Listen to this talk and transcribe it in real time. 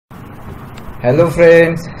Hello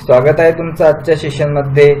friends, स्वागत आहे तुमचं आजच्या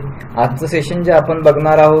सेशनमध्ये। आजचं सेशन जे आपण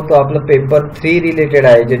बघणार आहोत तो आपलं पेपर 3 रिलेटेड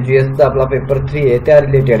आहे। जे जीएसचा आपला पेपर 3 आहे त्या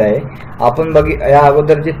रिलेटेड आहे। आपण या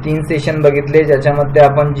अगोदर जे 3 सेशन बघितले ज्याच्यामध्ये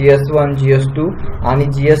आपण GS1, GS2 आणि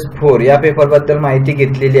GS4 या पेपर बद्दल माहिती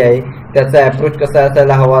घेतलेली आहे। त्याचा अप्रोच कसा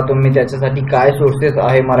असायला हवा, तुम्ही त्याच्यासाठी काय सोर्सेस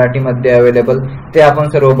आहे मराठीमध्ये अवेलेबल ते आपण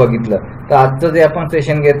सर्व बघितलं। तर आजचं जे आपण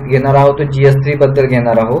सेशन घेणार आहोत तो GS3 बद्दल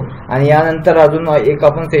घेणार आहोत आणि यानंतर अजून एक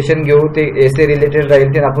आपण सेशन घेऊ ते एसे रिलेटेड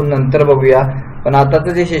राहील, ते आपण नंतर बघूया। पण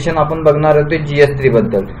आताचं जे सेशन आपण बघणार आहोत ते GS3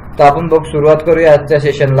 बद्दल। तर आपण सुरुवात करूया आजच्या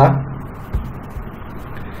सेशनला।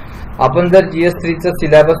 आपण जर GS3 चा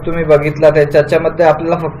सिलेबस तुम्ही बघितला तर त्याच्यामध्ये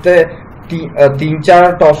आपल्याला फक्त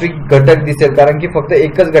 3-4 टॉपिक घटक दिसेल, कारण की फक्त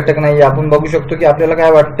एकच घटक नाही। आपण बघू शकतो की आपल्याला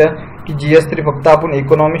काय वाटतं की GS3 फक्त आपण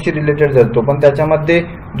इकॉनॉमीशी रिलेटेड धरतो, पण त्याच्यामध्ये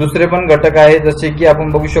दुसरे पण घटक आहेत, जसे की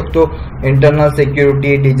आपण बघू शकतो internal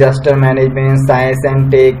security, disaster management, science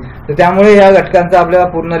and take. तर त्यामुळे या घटकांचा आपल्याला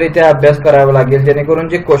पूर्णरित्या अभ्यास करावा लागेल, जेणेकरून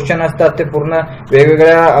जे क्वेश्चन असतात ते पूर्ण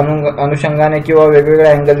वेगवेगळ्या अनुषंगाने किंवा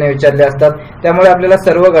वेगवेगळ्या अँगलने विचारले असतात। त्यामुळे आपल्याला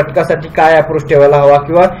सर्व घटकासाठी काय अप्रोच ठेवायला हवा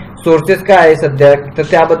किंवा सोर्सेस काय आहे सध्या, तर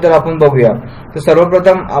त्याबद्दल आपण बघूया। तर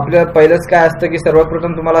सर्वप्रथम आपल्या पहिलंच काय असतं की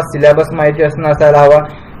सर्वप्रथम तुम्हाला सिलेबस माहिती असायला हवा,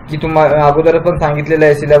 की तुम्हाला अगोदर पण सांगितलेलं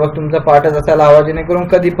आहे सिलेबस तुमचा पाठच असायला हवा, जेणेकरून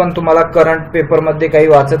कधी पण तुम्हाला करंट पेपर मध्ये काही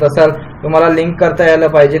वाचत असाल तुम्हाला लिंक करता यायला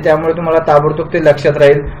पाहिजे, त्यामुळे तुम्हाला ताबडतोब ते लक्षात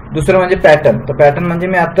राहील। दुसरं म्हणजे पॅटर्न। तर पॅटर्न म्हणजे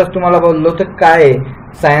मी आत्ताच तुम्हाला बोललो तर काय आहे,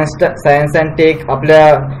 सायन्स अँड टेक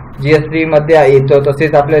आपल्या GS3 मध्ये येतो,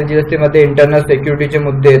 तसेच आपल्या GS3 मध्ये इंटरनल सिक्युरिटीचे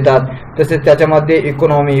मुद्दे येतात, तसेच त्याच्यामध्ये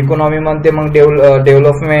इकॉनॉमी मध्ये मग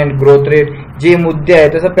डेव्हलपमेंट, ग्रोथ रेट जे मुद्दे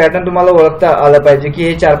आहेत तसं पॅटर्न तुम्हाला ओळखता आलं पाहिजे की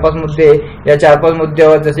हे 4-5 मुद्दे, या 4-5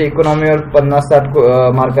 मुद्द्यावर जसे इकॉनॉमीवर 50-60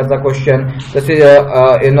 मार्काचा क्वेश्चन, तसेच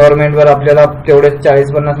एन्व्हायरमेंटवर आपल्याला तेवढेच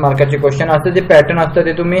 40-50 मार्काचे क्वेश्चन, असं जे पॅटर्न असतं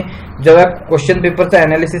ते तुम्ही जेव्हा क्वेश्चन पेपरचं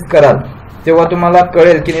अनालिसिस कराल तेव्हा तुम्हाला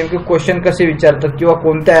कळेल की नेमके क्वेश्चन कसे विचारतात किंवा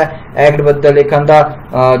कोणत्या ऍक्ट बद्दल, एखादा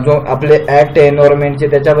जो आपले ऍक्ट आहे एन्व्हायरमेंटचे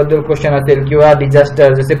त्याच्याबद्दल क्वेश्चन असेल, किंवा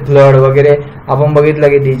डिझास्टर जसे फ्लड वगैरे आपण बघितलं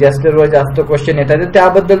की डिझास्टरवर जास्त क्वेश्चन येतात, तर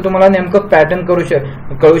त्याबद्दल तुम्हाला नेमकं पॅटर्न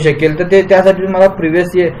कळू शकेल। तर ते त्यासाठी तुम्हाला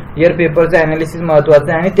प्रिव्हियस इयर पेपरचं अनालिसिस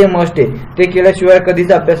महत्वाचं आहे आणि ते मस्ट आहे। ते केल्याशिवाय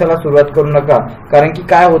कधीच अभ्यासाला सुरुवात करू नका, कारण की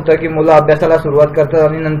काय होतं की मुलं अभ्यासाला सुरुवात करतात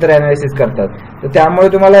आणि नंतर अनालिसिस करतात, तर त्यामुळे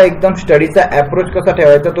तुम्हाला एकदम स्टडीचा अप्रोच कसा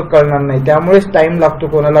ठेवायचा तो कळणार नाही, त्यामुळेच टाइम लागतो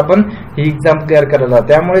कोणाला पण ही एक्झाम क्लिअर करायला।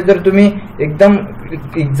 त्यामुळे जर तुम्ही एकदम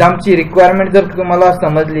एक्झामची रिक्वायरमेंट जर तुम्हाला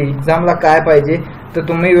समजली एक्झामला काय पाहिजे, तर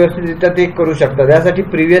तुम्ही व्यवस्थितरित्या ते करू शकता। त्यासाठी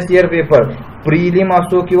प्रिव्हियस इयर पेपर प्रीलिम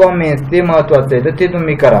असो किंवा मेन्स ते महत्वाचं आहे, तर ते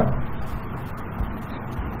तुम्ही करा।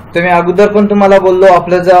 तर मी अगोदर पण तुम्हाला बोललो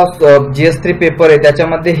आपलं जो GS3 पेपर आहे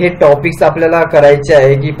त्याच्यामध्ये हे टॉपिक्स आपल्याला करायचे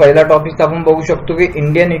आहे, की पहिला टॉपिक आपण बघू शकतो की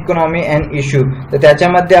इंडियन इकॉनॉमी अँड इश्यू। तर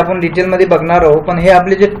त्याच्यामध्ये आपण डिटेलमध्ये बघणार आहोत, पण हे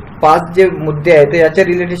आपले जे 5 जे मुद्दे आहेत याच्या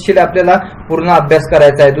रिलेटेड आपल्याला पूर्ण अभ्यास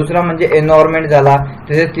करायचा आहे। दुसरा म्हणजे एन्व्हायरमेंट झाला,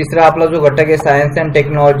 तसेच तिसरा आपला जो घटक आहे सायन्स अँड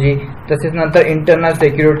टेक्नॉलॉजी, तसेच नंतर इंटरनल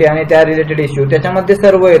सिक्युरिटी आणि त्या रिलेटेड इश्यू, त्याच्यामध्ये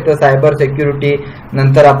सर्व येतं, सायबर सिक्युरिटी,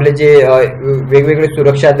 नंतर आपले जे वेगवेगळे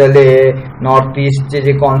सुरक्षा दले, नॉर्थ ईस्टचे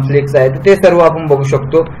जे कॉन्फ्लिक्ट्स आहेत ते सर्व आपण बघू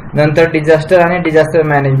शकतो। नंतर डिझास्टर आणि डिझास्टर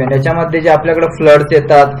मॅनेजमेंट, याच्यामध्ये जे आपल्याकडे फ्लड्स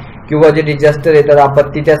येतात किंवा जे डिझास्टर येतात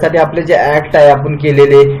आपत्ती, त्यासाठी आपले जे ऍक्ट आहे आपण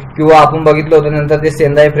केलेले किंवा आपण बघितलं होतं, नंतर ते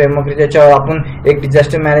सेंदाई फ्रेमवर्क ज्याच्यावर आपण एक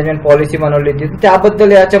डिझास्टर मॅनेजमेंट पॉलिसी बनवली होती,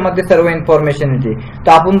 त्याबद्दल याच्यामध्ये सर्व इन्फॉर्मेशन येते।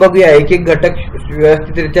 तर आपण बघूया एक एक घटक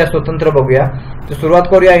व्यवस्थितरित्या स्वतंत्र बघूया। तर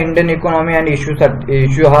सुरुवात करूया इंडियन इकॉनॉमी अँड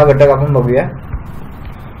इश्यू हा घटक आपण बघूया।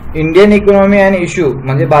 इंडियन इकॉनॉमी अँड इश्यू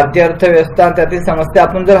म्हणजे भारतीय अर्थव्यवस्था, त्यातील समस्या।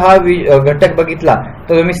 आपण जर हा घटक बघितला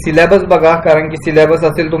तर तुम्ही सिलेबस बघा, कारण की सिलेबस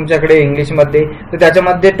असेल तुमच्याकडे इंग्लिशमध्ये तर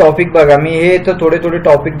त्याच्यामध्ये टॉपिक बघा। मी हे तर थोडे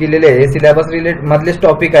टॉपिक दिलेले आहे, सिलेबस रिलेटेड मधलेच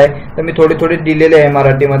टॉपिक आहे, तर मी थोडे दिलेले आहे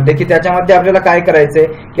मराठीमध्ये, की त्याच्यामध्ये आपल्याला काय करायचंय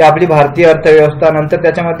की आपली भारतीय अर्थव्यवस्था, नंतर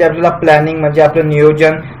त्याच्यामध्ये आपल्याला प्लॅनिंग म्हणजे आपलं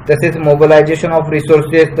नियोजन, तसेच मोबिलायझेशन ऑफ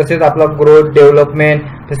रिसोर्सेस, तसेच आपला ग्रोथ, डेव्हलपमेंट,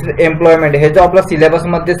 तसेच एम्प्लॉयमेंट, हे जो आपला सिलेबस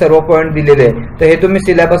मध्ये सर्व पॉईंट दिलेले आहे, तर हे तुम्ही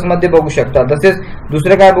सिलेबस मध्ये बघू शकता। तसेच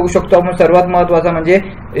दुसरे काय बघू शकतो आपण, सर्वात महत्वाचा म्हणजे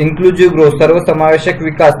इन्क्लुझिव्ह ग्रोथ, सर्वसमावेशक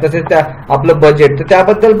विकास, तसेच त्या आपलं बजेट, तर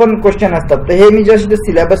त्याबद्दल पण क्वेश्चन असतात। तर हे मी जस्ट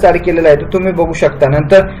सिलेबस ऍड केलेला आहे, तर तुम्ही बघू शकता।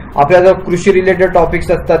 नंतर आपल्याला कृषी रिलेटेड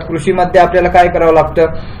टॉपिक्स असतात, कृषीमध्ये आपल्याला काय करावं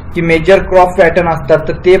लागतं की मेजर क्रॉप पॅटर्न असतात,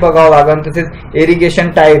 तर ते बघावं लागेल। तसेच इरिगेशन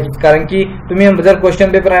टाइप्स, कारण की तुम्ही जर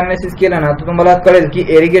क्वेश्चन पेपर अनालिसिस केलं ना तर तुम्हाला कळेल की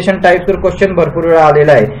इरिगेशन टाइप्सवर क्वेश्चन भरपूर वेळा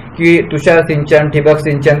आलेला आहे, की तुषार सिंचन, ठिबक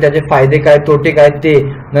सिंचन, त्याचे फायदे काय, तोटे काय ते,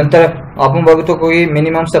 नंतर आपण बघतो की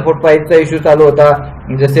मिनिमम सपोर्ट प्राइसचा इश्यू चालू होता,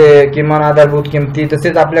 जसे किमान आधारभूत किमती,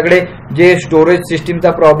 तसेच आपल्याकडे जे स्टोरेज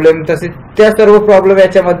सिस्टीमचा प्रॉब्लेम, तसेच त्या सर्व प्रॉब्लेम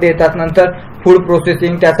याच्यामध्ये येतात. नंतर फूड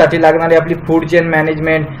प्रोसेसिंग, त्यासाठी लागणारी आपली फूड चेन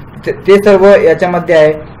मॅनेजमेंट, ते सर्व याच्यामध्ये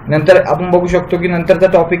आहे. नंतर आपण बघू शकतो की नंतरचा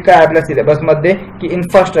टॉपिक काय आपल्या सिलेबसमध्ये की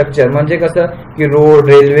इन्फ्रास्ट्रक्चर, म्हणजे कसं की रोड,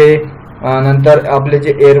 रेल्वे, नंतर आपले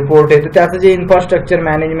जे एअरपोर्ट आहे तर त्याचं जे इन्फ्रास्ट्रक्चर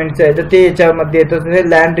मॅनेजमेंटचं आहे तर ते याच्यामध्ये येतं. तसे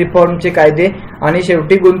लँड रिफॉर्मचे कायदे आणि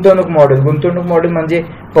शेवटी गुंतवणूक मॉडेल म्हणजे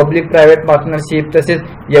पब्लिक प्रायव्हेट पार्टनरशिप, तसेच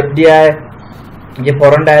FDI जे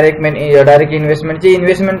फॉरेन डायरेक्ट इन्व्हेस्टमेंट, जे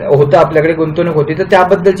इन्व्हेस्टमेंट होतं आपल्याकडे, गुंतवणूक होती, तर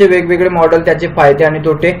त्याबद्दलचे वेगवेगळे मॉडेल, त्याचे फायदे आणि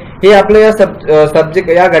तोटे हे आपल्या या सब्जेक्ट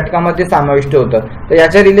या घटकामध्ये समाविष्ट होतं. तर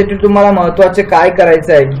याच्या रिलेटेड तुम्हाला महत्त्वाचे काय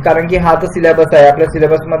करायचं आहे की कारण की हा तर सिलेबस आहे, आपल्या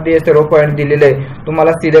सिलेबसमध्ये हे सर्व पॉईंट दिलेले आहे.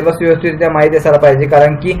 तुम्हाला सिलेबस व्यवस्थितरित्या माहिती असायला पाहिजे,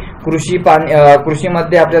 कारण की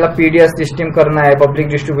कृषीमध्ये आपल्याला PDS सिस्टीम करणं आहे, पब्लिक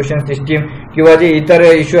डिस्ट्रीब्युशन सिस्टीम किंवा जे इतर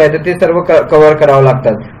इश्यू आहेत ते सर्व कव्हर करावं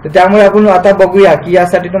लागतात. तर त्यामुळे आपण आता बघूया की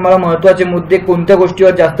यासाठी तुम्हाला महत्त्वाचे मुद्दे कोणत्या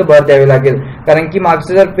गोष्टीवर जास्त भर द्यावे लागेल, कारण की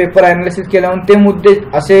मागचं जर पेपर अनालिसिस केल्यावर ते मुद्दे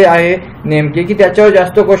असे आहे नेमके की त्याच्यावर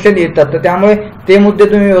जास्त क्वेश्चन येतात. तर त्यामुळे ते मुद्दे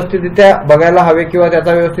तुम्ही व्यवस्थितरित्या बघायला हवे किंवा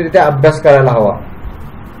त्याचा व्यवस्थितरित्या अभ्यास करायला हवा.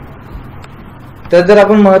 तर जर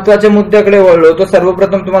आपण महत्त्वाच्या मुद्द्याकडे वळलो तर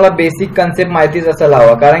सर्वप्रथम तुम्हाला बेसिक कन्सेप्ट माहितीच असायला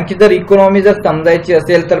हवा, कारण की जर इकॉनॉमी जर समजायची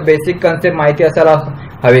असेल तर बेसिक कन्सेप्ट माहिती असायला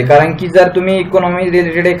हवे. कारण की जर तुम्ही इकॉनॉमी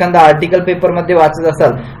रिलेटेड एखादा आर्टिकल पेपरमध्ये वाचत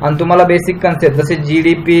असाल आणि तुम्हाला बेसिक कन्सेप्ट जसे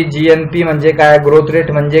GDP, GNP म्हणजे काय, ग्रोथ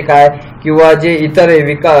रेट म्हणजे काय, किंवा जे इतर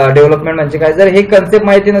डेव्हलपमेंट म्हणजे काय, जर हे कन्सेप्ट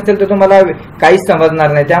माहिती नसेल तर तुम्हाला काहीच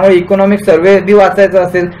समजणार नाही. त्यामुळे इकॉनॉमिक सर्वे बी वाचायचा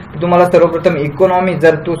असेल तर तुम्हाला सर्वप्रथम इकॉनॉमी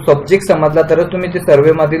जर तो सब्जेक्ट समजला तरच तुम्ही ते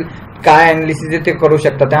सर्वे मधील काय अनालिसिस ते करू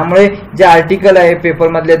शकता. त्यामुळे जे आर्टिकल आहे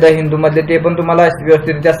पेपरमधले, द हिंदू मधले, ते पण तुम्हाला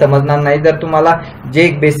व्यवस्थितरित्या समजणार नाही जर तुम्हाला जे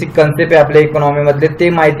बेसिक कन्सेप्ट आहे आपल्या इकॉनॉमी मधले ते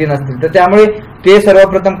माहिती नसतील. तर त्यामुळे ते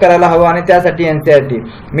सर्वप्रथम करायला हवं आणि त्यासाठी NCERT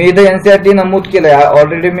मी इथं NCERT नमूद केलंय.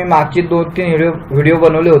 ऑलरेडी मी मागची 2-3 व्हिडिओ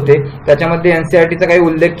बनवले होते, त्याच्यामध्ये NCERTचा काही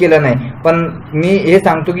उल्लेख केला नाही, पण मी हे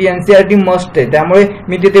सांगतो की NCERT मस्ट आहे, त्यामुळे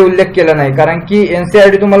मी तिथे उल्लेख केला नाही. कारण की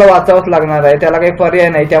NCERT तुम्हाला वाचावंच लागणार आहे, त्याला काही पर्याय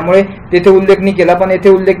नाही, त्यामुळे तिथे उल्लेख नाही केला. पण येथे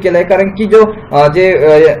उल्लेख केलाय कारण की जे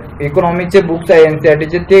इकॉनॉमीचे बुक्स आहे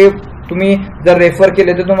NCERTचे ते तुम्ही जर रेफर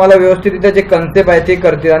केले तर तुम्हाला व्यवस्थितरित्या जे कन्सेप्ट आहे ते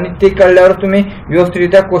करतील आणि ते कळल्यावर तुम्ही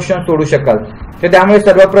व्यवस्थितरित्या क्वेश्चन सोडू शकाल. तर त्यामुळे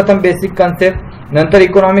सर्वप्रथम बेसिक कन्सेप्ट, नंतर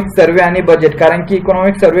इकॉनॉमिक सर्वे आणि बजेट, कारण की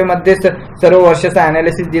इकॉनॉमिक सर्वे मध्ये सर्व वर्षाचा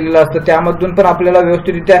अनालिसिस दिलेला असतं, त्यामधून पण आपल्याला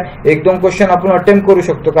व्यवस्थितरित्या 1-2 क्वेश्चन आपण अटेम्प्ट करू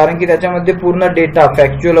शकतो, कारण की त्याच्यामध्ये पूर्ण डेटा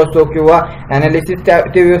फॅक्च्युअल असतो किंवा अनालिसिस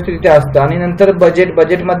ते व्यवस्थितरित्या असतं. आणि नंतर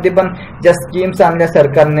बजेटमध्ये पण ज्या स्कीम्स आणल्या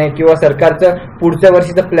सरकारने किंवा सरकारचं पुढच्या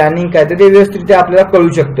वर्षीचं प्लॅनिंग काय ते व्यवस्थितरित्या आपल्याला कळू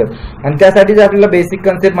शकतं आणि त्यासाठीच आपल्याला बेसिक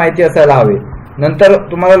कन्सेप्ट माहिती असायला हवे. नंतर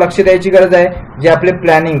तुम्हाला लक्ष द्यायची गरज आहे जे आपले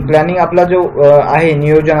प्लॅनिंग आपला जो आहे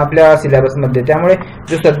नियोजन आपल्या सिलेबसमध्ये, त्यामुळे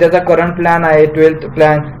जो सध्याचा करंट प्लॅन आहे 12th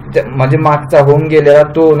प्लॅन म्हणजे मागचा होऊन गेलेला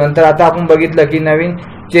तो, नंतर आता आपण बघितलं की नवीन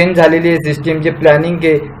चेंज झालेली आहे सिस्टीम, जे प्लॅनिंग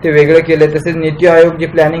ते वेगळं केले. तसेच नीती आयोग जे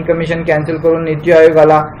प्लॅनिंग कमिशन कॅन्सल करून नीती आयोग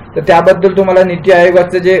आला, तर त्याबद्दल तुम्हाला नीती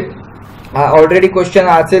आयोगाचं जे ऑलरेडी क्वेश्चन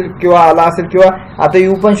असेल किंवा आला असेल किंवा आता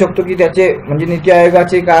येऊ पण शकतो की त्याचे म्हणजे नीती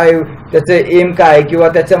आयोगाचे काय, त्याचे एम काय किंवा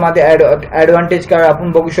त्याच्यामध्ये ॲडव्हान्टेज काय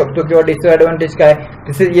आपण बघू शकतो किंवा डिसएडव्हान्टेज काय.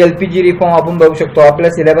 तसेच LPG रिफॉर्म आपण बघू शकतो.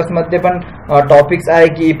 आपल्या सिलेबसमध्ये पण टॉपिक्स आहे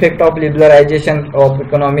की effect of liberalisation of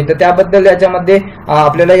economy, तर त्याबद्दल याच्यामध्ये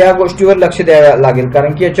आपल्याला या गोष्टीवर लक्ष द्यावं लागेल,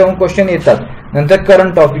 कारण की याच्यावरून क्वेश्चन येतात. नंतर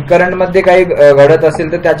करंटमध्ये काही घडत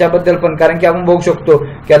असेल तर त्याच्याबद्दल पण, कारण की आपण बघू शकतो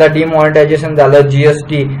की आता डिमॉनिटायझेशन झालं,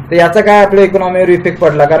 GST, तर याचा काय आपल्या इकॉनॉमीवर इफेक्ट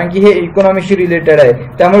पडला, कारण की हे इकॉनॉमीशी रिलेटेड आहे.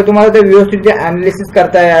 त्यामुळे तुम्हाला ते व्यवस्थित अनालिसिस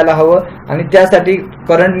करता यायला हवं आणि त्यासाठी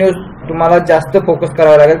करंट न्यूज तुम्हाला जास्त फोकस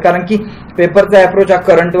करावा लागेल, कारण की पेपरचा अप्रोच हा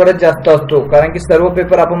करंटवरच जास्त असतो, कारण की सर्व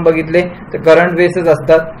पेपर आपण बघितले तर करंट बेसच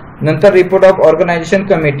असतात. नंतर रिपोर्ट ऑफ ऑर्गनायझेशन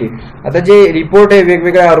कमिटी, आता जे रिपोर्ट आहे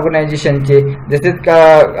वेगवेगळ्या ऑर्गनायझेशनचे, जसेच का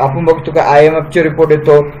आपण बघतो का IMFचे रिपोर्ट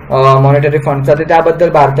येतो मॉनिटरी फंडचा, तर त्याबद्दल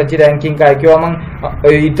भारताची रँकिंग काय, किंवा मग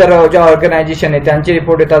इतर ज्या ऑर्गनायझेशन आहे त्यांचे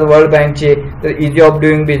रिपोर्ट येतात वर्ल्ड बँकचे, तर इझी ऑफ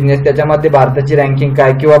डुईंग बिझनेस, त्याच्यामध्ये भारताची रँकिंग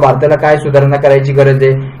काय किंवा भारताला काय सुधारणा करायची गरज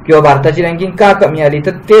आहे किंवा भारताची रँकिंग का कमी आली,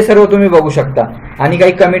 तर ते सर्व तुम्ही बघू शकता. आणि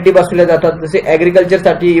काही कमिटी बसवल्या जातात, जसे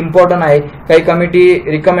ॲग्रिकल्चरसाठी इम्पॉर्टंट आहे, काही कमिटी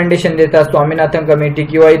रिकमेंडेशन देतात, स्वामीनाथन कमिटी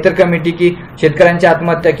किंवा इतर कमिटी की शेतकऱ्यांची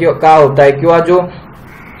आत्महत्या किंवा का होत आहे किंवा जो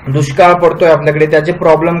दुष्काळ पडतोय आपल्याकडे त्याचे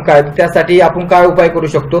प्रॉब्लेम काय, त्यासाठी आपण काय उपाय करू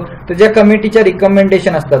शकतो. तर ज्या कमिटीच्या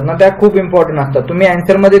रिकमेंडेशन असतात ना त्या खूप इम्पॉर्टंट असतात. तुम्ही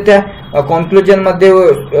आन्सरमध्ये त्या कॉन्क्लुजन मध्ये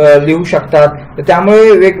लिहू शकतात. तर त्यामुळे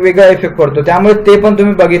वेगवेगळा इफेक्ट पडतो. त्यामुळे ते पण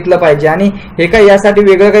तुम्ही बघितलं पाहिजे. आणि हे काय यासाठी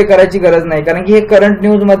वेगळं काही करायची गरज नाही, कारण की हे करंट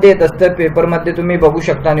न्यूज मध्ये येत असतं. पेपरमध्ये तुम्ही बघू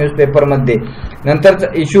शकता, न्यूज पेपरमध्ये. नंतर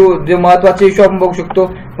इश्यू, जे महत्वाचे इश्यू आपण बघू शकतो,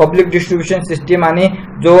 पब्लिक डिस्ट्रीब्युशन सिस्टीम आणि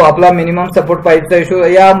जो आपला मिनिमम सपोर्ट प्राइसचा इश्यू,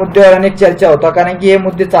 या मुद्द्यावर अनेक चर्चा होता, कारण की हे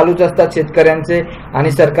मुद्दे चालूच असतात शेतकऱ्यांचे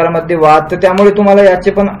आणि सरकारमध्ये वाद. तर त्यामुळे तुम्हाला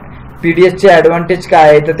याचे पण पीडीएसचे ॲडव्हान्टेज काय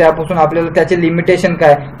आहे, तर त्यापासून आपल्याला त्याचे लिमिटेशन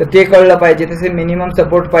काय, तर ते कळलं पाहिजे. तसे मिनिमम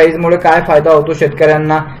सपोर्ट प्राइसमुळे काय फायदा होतो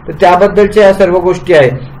शेतकऱ्यांना, तर त्याबद्दलच्या या सर्व गोष्टी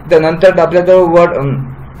आहेत. तर नंतर आपल्याजवळ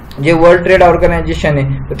जे वर्ल्ड ट्रेड ऑर्गनायझेशन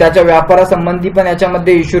आहे, तर त्याच्या व्यापारासंबंधी पण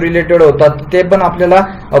याच्यामध्ये इश्यू रिलेटेड होतात, ते पण आपल्याला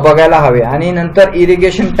बघायला हवे. आणि नंतर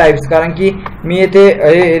इरिगेशन टाइप्स, कारण की मी येथे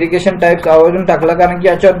हे इरिगेशन टाइप्स आवर्जून टाकलं, कारण की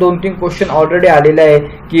याच्यावर 2-3 क्वेश्चन ऑलरेडी आलेले आहे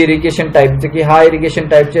की इरिगेशन टाइपचे, की हा इरिगेशन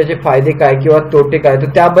टाइपचे याचे फायदे काय किंवा तोटे काय, तर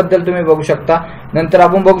त्याबद्दल तुम्ही बघू शकता. नंतर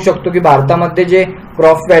आपण बघू शकतो की भारतामध्ये जे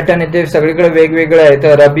क्रॉप पॅटर्न आहे ते सगळीकडे वेगवेगळे आहे.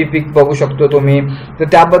 तर रबी पीक बघू शकतो तुम्ही, तर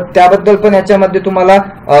त्याबद्दल पण याच्यामध्ये तुम्हाला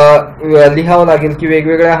लिहावं लागेल की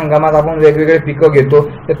वेगवेगळ्या हंगामात आपण वेगवेगळे पिकं घेतो,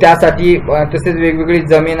 तर त्यासाठी तसेच वेगवेगळी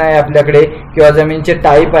जमीन आहे आपल्याकडे किंवा जमीनचे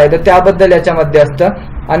टाईप आहे, तर त्याबद्दल याच्यामध्ये असतं.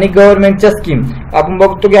 आणि गव्हर्नमेंटच्या स्कीम आपण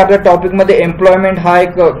बघतो की आपल्या टॉपिकमध्ये एम्प्लॉयमेंट हा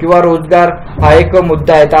एक किंवा रोजगार हा एक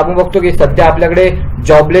मुद्दा आहे. तर आपण बघतो की सध्या आपल्याकडे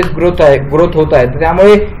जॉबलेस ग्रोथ होत आहे,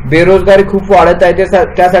 त्यामुळे बेरोजगारी खूप वाढत आहे.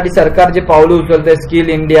 त्यासाठी सरकार जे पावलं उचलतंय, स्किल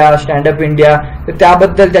इंडिया, स्टँडअप इंडिया, तर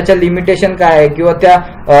त्याबद्दल त्याच्या लिमिटेशन काय आहे किंवा त्या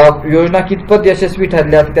योजना कितपत यशस्वी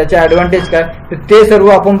ठरल्या, त्याचे ॲडव्हान्टेज काय, तर ते सर्व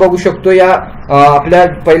आपण बघू शकतो या आपल्या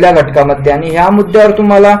पहिल्या घटकामध्ये. आणि ह्या मुद्द्यावर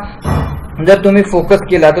तुम्हाला जर तुम्ही फोकस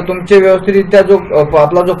केला तर तुमचे व्यवस्थितरित्या जो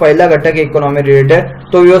आपला जो पहिला घटक आहे इकॉनॉमी रिलेटेड,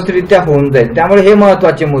 तो व्यवस्थितरित्या होऊन जाईल. त्यामुळे हे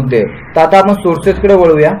महत्वाचे मुद्दे. तर आता आपण सोर्सेसकडे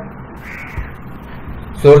वळूया.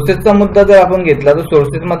 सोर्सेसचा मुद्दा जर आपण घेतला तर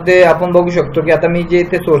सोर्सेसमध्ये आपण बघू शकतो की आता मी जे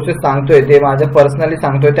ते सोर्सेस सांगतोय ते माझ्या पर्सनली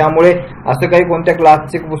सांगतोय, त्यामुळे असं काही कोणत्या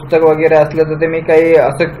क्लासचे पुस्तक वगैरे असलं तर ते मी काही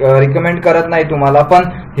असं रिकमेंड करत नाही तुम्हाला. पण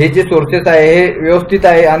हे जे सोर्सेस आहे हे व्यवस्थित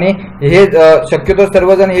आहे आणि हे शक्यतो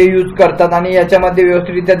सर्वजण हे यूज करतात आणि याच्यामध्ये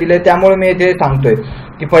व्यवस्थितरित्या दिले, त्यामुळे मी इथे सांगतोय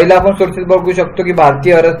की पहिला आपण सोर्सेस बघू शकतो की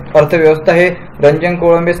भारतीय अर्थव्यवस्था, हे रंजन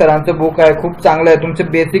कोळंबे सरांचं बुक आहे. खूप चांगलं आहे. तुमचे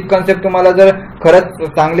बेसिक कॉन्सेप्ट तुम्हाला जर खरंच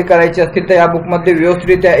चांगली करायची असतील तर या बुकमध्ये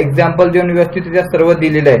व्यवस्थितरित्या एक्झाम्पल देऊन व्यवस्थितरित्या सर्व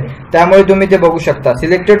दिलेलं आहे, त्यामुळे तुम्ही ते बघू शकता.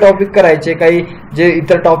 सिलेक्टेड टॉपिक करायचे, काही जे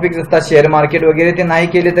इतर टॉपिक्स असतात शेअर मार्केट वगैरे ते नाही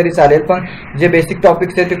केले तरी चालेल, पण जे बेसिक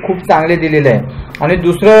टॉपिक्स आहेत ते खूप चांगले दिलेले आहे. आणि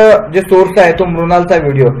दुसरं जे सोर्स आहे तो मृणालचा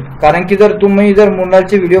व्हिडिओ, कारण की जर तुम्ही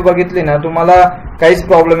मृणालचे व्हिडिओ बघितले ना तुम्हाला काहीच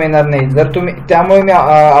प्रॉब्लेम येणार नाही. जर तुम्ही, त्यामुळे मी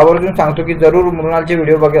आवर्जून सांगतो की जरूर मृणालचे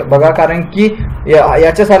व्हिडिओ बघा, कारण की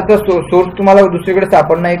याच्यासारखं सोर्स तुम्हाला दुसरीकडे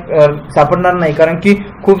सापडणार नाही, कारण की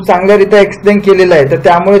खूप चांगल्यारीत्या एक्सप्लेन केलेलं आहे. तर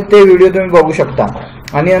त्यामुळे ते व्हिडिओ तुम्ही बघू शकता.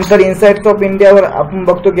 आणि नंतर इन्साइट्स ऑफ इंडियावर आपण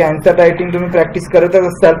बघतो की आन्सर रायटिंग तुम्ही प्रॅक्टिस करतच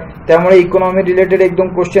असाल, त्यामुळे इकॉनॉमी रिलेटेड 1-2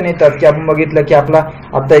 क्वेश्चन येतात की आपण बघितलं की आपला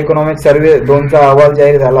आता इकॉनॉमिक सर्व्हे 2चा अहवाल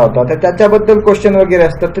जाहीर झाला होता, तर त्याच्याबद्दल क्वेश्चन वगैरे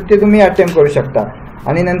असतात, तर ते तुम्ही अटेम्प्ट करू शकता.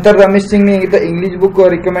 आणि नंतर रमेश सिंगने इथं इंग्लिश बुक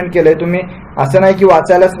रिकमेंड केलंय. तुम्ही असं नाही की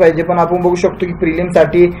वाचायलाच पाहिजे, पण आपण बघू शकतो की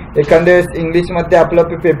प्रिलिमसाठी एखाद्या वेळेस इंग्लिशमध्ये आपला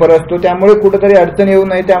पेपर असतो, त्यामुळे कुठेतरी अडचण येऊ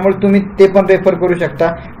नये, त्यामुळे तुम्ही ते पण रेफर करू शकता,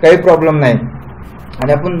 काही प्रॉब्लेम नाही.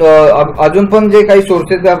 आणि आपण अजून पण जे काही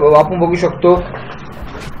सोर्सेस आपण बघू शकतो,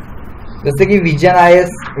 जसे की विजन आय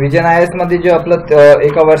एस मध्ये जे आपलं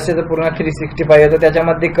एका वर्षाचं पूर्ण 365 येतं,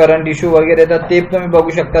 त्याच्यामध्ये करंट इश्यू वगैरे येतात, ते तुम्ही बघू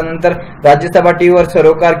शकता. नंतर राज्यसभा टीव्हीवर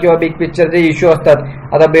सरोकार किंवा बिग पिक्चरचे इश्यू असतात.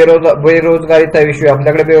 आता बेरोजगारीचा इश्यू,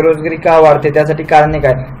 आपल्याकडे बेरोजगारी का वाढते, त्यासाठी कारणे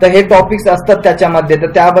काय, तर हे टॉपिक्स असतात त्याच्यामध्ये. तर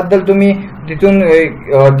त्याबद्दल तुम्ही तिथून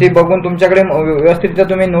ते बघून तुमच्याकडे व्यवस्थित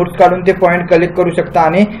तुम्ही नोट्स काढून ते पॉईंट कलेक्ट करू शकता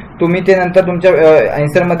आणि तुम्ही ते नंतर तुमच्या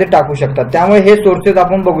आन्सर मध्ये टाकू शकता. त्यामुळे हे सोर्सेस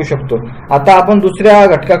आपण बघू शकतो. आता आपण दुसऱ्या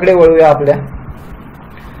घटकाकडे वळूया. आपल्या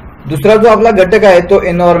दुसरा जो आपला घटक आहे तो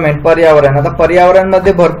एन्व्हायरमेंट, पर्यावरण. आता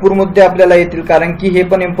पर्यावरणमध्ये भरपूर मुद्दे आपल्याला येतील, कारण की हे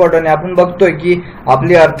पण इम्पॉर्टंट आहे. आपण बघतोय की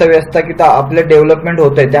आपली अर्थव्यवस्था की आपले डेव्हलपमेंट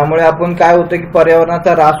होत आहे, त्यामुळे आपण काय होतं की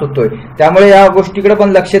पर्यावरणाचा ऱ्हास होतोय, त्यामुळे या गोष्टीकडे पण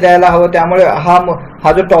लक्ष द्यायला हवं. त्यामुळे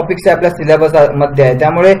हा जो टॉपिक्स आहे आपल्या सिलेबस मध्ये आहे,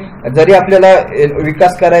 त्यामुळे जरी आपल्याला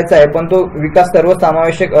विकास करायचा आहे पण तो विकास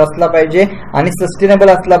सर्वसमावेशक असला पाहिजे आणि सस्टेनेबल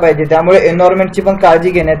असला पाहिजे, त्यामुळे एन्व्हायरमेंटची पण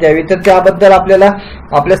काळजी घेण्यात यावी. तर त्याबद्दल आपल्याला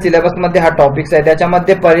आपल्या सिलेबसमध्ये हा टॉपिक्स आहे.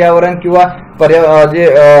 त्याच्यामध्ये पर्यावरण किंवा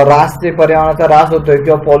जे पर्यावरणाचा ऱ्हास होतोय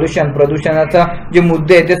किंवा प्रदूषणाचा जे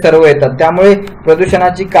मुद्दे आहेत ते सर्व येतात. त्यामुळे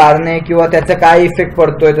प्रदूषणाची कारणे किंवा त्याचा काय इफेक्ट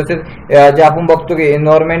पडतोय, तसेच जे आपण बघतो की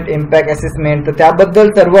एन्व्हायरमेंट इम्पॅक्ट असेसमेंट, तर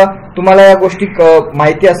त्याबद्दल सर्व तुम्हाला या गोष्टी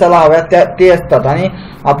माहिती असायला हव्या, ते असतात. आणि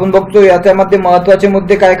आपण बघतो याच्यामध्ये महत्वाचे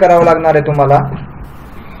मुद्दे काय करावं लागणार आहे तुम्हाला.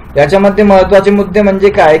 याच्यामध्ये महत्वाचे मुद्दे म्हणजे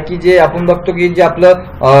काय की जे आपण बघतो की जे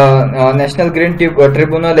आपलं नॅशनल ग्रीन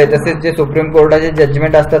ट्रिब्युनल आहे, तसेच जे सुप्रीम कोर्टाचे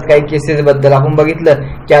जजमेंट असतात काही केसेस बद्दल, आपण बघितलं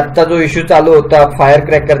की आता जो इश्यू चालू होता फायर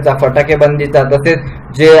क्रॅकरचा, फटाके बंदीचा, तसेच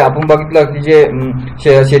जे आपण बघितलं की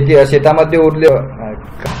जे शेतामध्ये उरले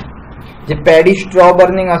जे पॅडी स्ट्रॉ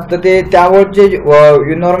बर्निंग असतं ते त्यावर जे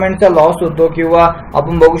एन्व्हायरमेंटचा लॉस होतो किंवा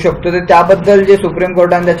आपण बघू शकतो, तर त्याबद्दल जे सुप्रीम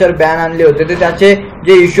कोर्टाने त्याच्यावर बॅन आणले होते, तर त्याचे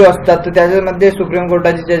जे इश्यू असतात तर त्याच्यामध्ये सुप्रीम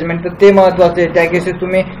कोर्टाचे जजमेंट, तर ते महत्वाचे आहे. त्या केसेस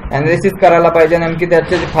तुम्ही अनालिसिस करायला पाहिजे, नेमके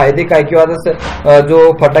त्याचे फायदे काय, किंवा जसं जो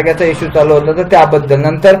फटाक्याचा इश्यू चालू होता तर त्याबद्दल.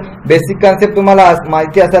 नंतर बेसिक कन्सेप्ट तुम्हाला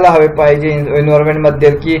माहिती असायला हवे पाहिजे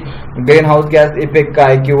एन्व्हायरमेंटमध्ये की ग्रीन हाऊस गॅस इफेक्ट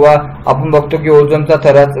काय, किंवा आपण बघतो की ओझोनचा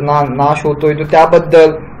थराचा नाश होतोय तर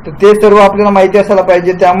त्याबद्दल, तर ते सर्व आपल्याला माहिती असायला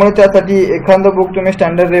पाहिजे. त्यामुळे त्यासाठी एखादं बुक तुम्ही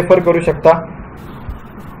स्टँडर्ड रेफर करू शकता.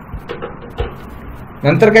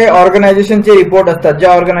 नंतर काही ऑर्गनायझेशनचे रिपोर्ट असतात,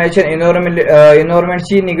 ज्या ऑर्गनायझेशन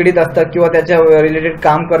एन्व्हायरमेंटशी निगडीत असतात किंवा त्याच्या रिलेटेड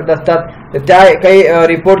काम करत असतात, तर त्या काही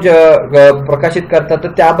रिपोर्ट प्रकाशित करतात, तर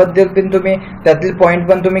त्याबद्दल पण तुम्ही त्यातील पॉईंट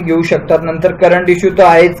पण तुम्ही घेऊ शकतात. नंतर करंट इश्यू तर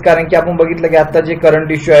आहेच, कारण की आपण बघितलं की आता जे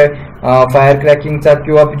करंट इश्यू आहे फायर क्रॅकिंगचा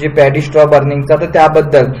किंवा जे पॅडी स्ट्रॉ बर्निंगचा, तर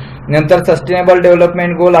त्याबद्दल. नंतर सस्टेनेबल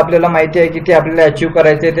डेव्हलपमेंट गोल आपल्याला माहिती आहे की ते आपल्याला अचीव्ह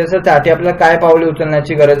करायचे आहे, त्यासाठी आपल्याला काय पावले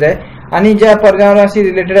उचलण्याची गरज आहे. आणि ज्या पर्यावरणाशी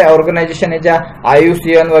रिलेटेड ऑर्गनायझेशन आहे, ज्या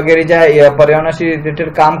IUCN वगैरे ज्या पर्यावरणाशी रिलेटेड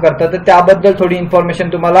काम करतात, तर त्याबद्दल थोडी इन्फॉर्मेशन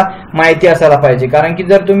तुम्हाला माहिती असायला पाहिजे. कारण की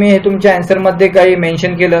जर तुम्ही हे तुमच्या आन्सर मध्ये काही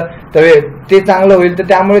मेन्शन केलं तर ते चांगलं होईल, तर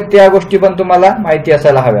त्यामुळे त्या गोष्टी पण तुम्हाला माहिती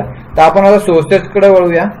असायला हव्या. तर आपण आता सोर्सेसकडे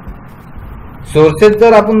वळूया. सोर्सेस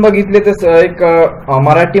जर आपण बघितले तर एक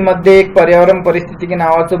मराठीमध्ये एक पर्यावरण परिस्थिती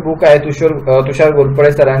नावाचं बुक आहे तुषार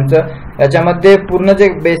घोरपडे सरांचं. याच्यामध्ये पूर्ण जे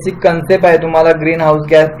बेसिक कन्सेप्ट आहे तुम्हाला ग्रीन हाऊस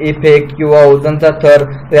गॅस इफेक्ट किंवा ओझोनचा थर,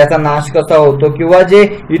 याचा नाश कसा होतो, किंवा जे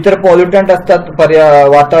इतर पॉल्युटंट असतात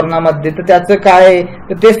वातावरणामध्ये, तर त्याचं काय आहे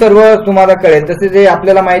तर ते सर्व तुम्हाला कळेल. तसे जे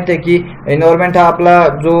आपल्याला माहिती आहे की एन्व्हायरमेंट हा आपला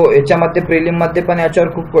जो याच्यामध्ये प्रिलिम मध्ये पण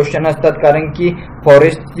याच्यावर खूप क्वेश्चन असतात, कारण की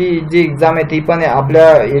फॉरेस्टची जी एक्झाम आहे ती पण आपल्या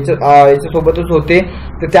याच्यासोबतच होते,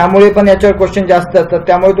 तर त्यामुळे पण याच्यावर क्वेश्चन जास्त असतात.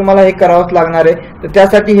 त्यामुळे तुम्हाला हे करावंच लागणार आहे. तर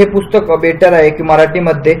त्यासाठी हे पुस्तक बेटर आहे की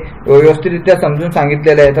मराठीमध्ये व्यवस्थितरित्या समजून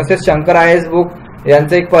सांगितलेलं आहे. तसेच शंकर IAS बुक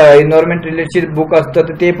यांचं एक एन्व्हायरमेंट रिलेटेड बुक असतं,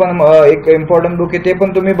 तर ते पण एक इम्पॉर्टंट बुक आहे, ते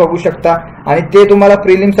पण तुम्ही बघू शकता. आणि ते तुम्हाला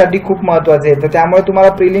प्रिलिमसाठी खूप महत्वाचे आहे, तर त्यामुळे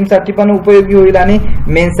तुम्हाला प्रिलिमसाठी पण उपयोगी होईल आणि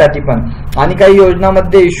मेन्ससाठी पण. आणि काही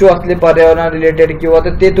योजनामध्ये इश्यू असले पर्यावरण रिलेटेड किंवा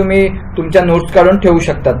तर ते तुम्ही तुमच्या नोट्स काढून ठेवू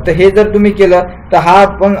शकतात. तर हे जर तुम्ही केलं तर हा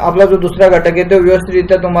पण आपला जो दुसरा घटक आहे तो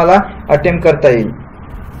व्यवस्थितरित्या तुम्हाला अटेम्प्ट करता येईल.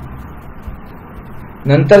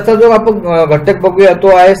 नंतरचा जो आपण घटक बघूया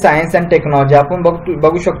तो आहे सायन्स अँड टेक्नॉलॉजी. आपण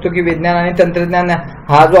बघू शकतो की विज्ञान आणि तंत्रज्ञान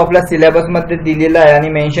हा जो आपल्या सिलेबस मध्ये दिलेला आहे आणि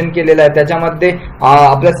मेन्शन केलेला आहे, त्याच्यामध्ये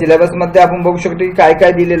आपल्या सिलेबस मध्ये आपण बघू शकतो की काय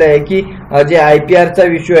काय दिलेलं आहे, की जे IPRचा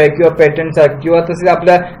इश्यू आहे किंवा पेटंटचा, किंवा तसेच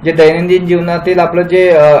आपल्या जे दैनंदिन जीवनातील आपलं जे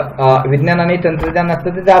विज्ञान आणि तंत्रज्ञान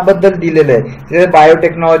असतं ते त्याबद्दल दिलेलं आहे.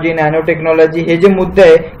 बायोटेक्नॉलॉजी, नॅनो टेक्नॉलॉजी हे जे मुद्दे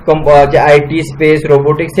आहे, जे IT, स्पेस,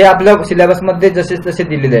 रोबोटिक्स, हे आपल्या सिलेबस मध्ये जसे तसे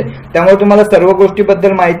दिलेले आहे. त्यामुळे तुम्हाला सर्व गोष्टी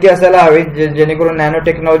बद्दल माहिती असायला हवी, जेणेकरून नॅनो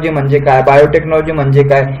टेक्नॉलॉजी म्हणजे काय, बायोटेक्नॉलॉजी म्हणजे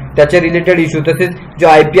काय, त्याच्या रिलेटेड इश्यू, तसेच जो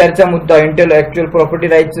IPRचा मुद्दा इंटेलेक्च्युअल प्रॉपर्टी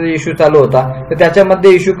राईटचा इश्यू चालू होता, तर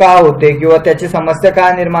त्याच्यामध्ये इश्यू का होते किंवा त्याची समस्या का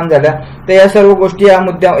निर्माण झाल्या, तर या सर्व गोष्टी या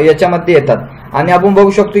मुद्द्या याच्यामध्ये येतात. आणि आपण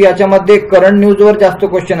बघू शकतो याच्यामध्ये करंट न्यूजवर जास्त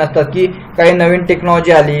क्वेश्चन असतात, की काही नवीन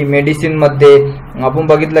टेक्नॉलॉजी आली मेडिसिन मध्ये, आपण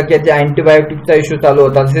बघितलं की अँटीबायोटिकचा इश्यू चालू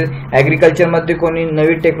होता, तसेच ऍग्रिकल्चर मध्ये कोणी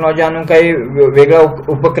नवीन टेक्नॉलॉजी आणून काही वेगळा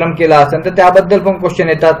उपक्रम केला असेल तर त्याबद्दल पण क्वेश्चन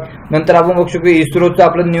येतात. नंतर आपण बघू शकतो इस्रोचं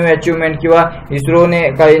आपलं न्यू अचिव्हमेंट किंवा इस्रोने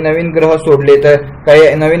काही नवीन ग्रह सोडले तर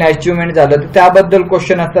काही नवीन अचिव्हमेंट झालं तर त्याबद्दल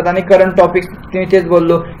क्वेश्चन असतात. आणि करंट टॉपिक्स मी तेच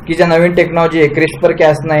बोललो की ज्या नवीन टेक्नॉलॉजी आहे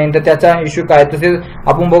CRISPR-Cas9 तर त्याचा इश्यू काय. तसेच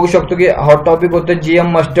आपण बघू शकतो की हॉट टॉपिक होतं GM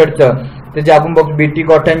मस्टर्डचं, तर जे आपण बघतो BT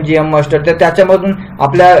कॉटन, GM मस्टर्ड, तर त्याच्यामधून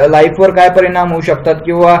आपल्या लाईफवर काय परिणाम होऊ शकतात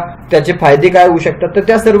किंवा त्याचे फायदे काय होऊ शकतात, तर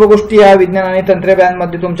त्या सर्व गोष्टी या विज्ञान आणि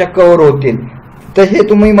तंत्रज्ञानमध्ये तुमच्या कव्हर होतील. तर हे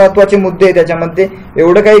तुम्ही महत्वाचे मुद्दे आहे, त्याच्यामध्ये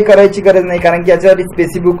एवढं काही करायची गरज नाही, कारण की याच्यासाठी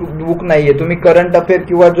स्पेसिफिक बुक नाहीये. तुम्ही करंट अफेअर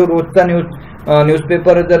किंवा जो रोजचा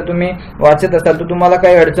न्यूजपेपर जर तुम्ही वाचत असाल तर तुम्हाला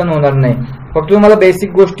काही अडचण होणार नाही. फक्त तुम्हाला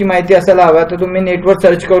बेसिक गोष्टी माहिती असायला हव्या, तर तुम्ही नेटवर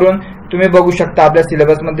सर्च करून तुम्ही बघू शकता आपल्या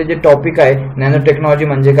सिलेबसमध्ये जे टॉपिक आहे, नॅनो टेक्नॉलॉजी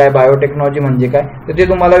म्हणजे काय, बायोटेक्नॉलॉजी म्हणजे काय, तर ते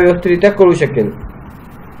तुम्हाला व्यवस्थितरित्या कळू शकेल.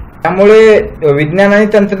 त्यामुळे विज्ञान आणि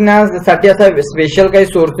तंत्रज्ञानासाठी असा स्पेशल काही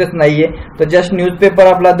सोर्सेस नाहीये. तर जस्ट न्यूजपेपर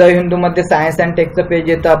आपला द हिंदू मध्ये सायन्स अँड टेकचं पेज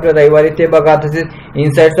येतं आपलं रविवारी, ते बघा. तसेच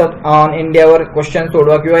इन्साइट्स ऑन इंडियावर क्वेश्चन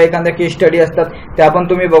सोडवा किंवा एखादा केस स्टडी असतात त्या पण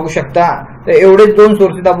तुम्ही बघू शकता. तर एवढेच 2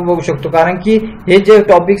 सोर्सेस आपण बघू शकतो, कारण की हे जे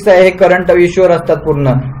टॉपिक्स आहे हे करंट इश्यूवर असतात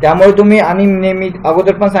पूर्ण. त्यामुळे तुम्ही, आणि मी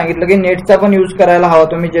अगोदर पण सांगितलं की नेटचा पण यूज करायला हवा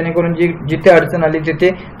तुम्ही, जेणेकरून जिथे अडचण आली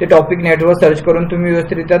तिथे ते टॉपिक नेटवर सर्च करून तुम्ही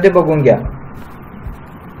व्यवस्थितरित्या ते बघून घ्या.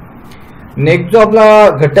 नेक्स्ट जो आपला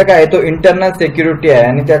घटक आहे तो इंटरनल सिक्युरिटी आहे,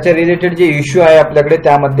 आणि त्याच्या रिलेटेड जे इश्यू आहे आपल्याकडे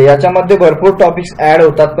त्यामध्ये याच्यामध्ये भरपूर टॉपिक्स ऍड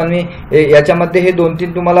होतात. पण मी याच्यामध्ये हे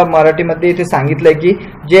 2-3 तुम्हाला मराठीमध्ये इथे सांगितलंय की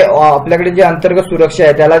जे आपल्याकडे जे अंतर्गत सुरक्षा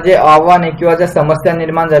आहे त्याला जे आव्हान आहे किंवा ज्या समस्या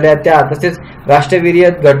निर्माण झाल्या त्या, तसेच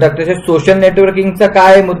राष्ट्रविर्यत घटक, तसेच सोशल नेटवर्किंगचा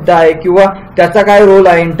काय मुद्दा आहे किंवा त्याचा काय रोल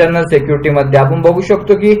आहे इंटरनल सिक्युरिटीमध्ये. आपण बघू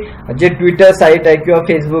शकतो की जे ट्विटर साईट आहे किंवा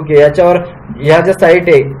फेसबुक आहे याच्यावर ह्या ज्या साईट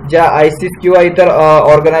आहे, ज्या आयसीस किंवा इतर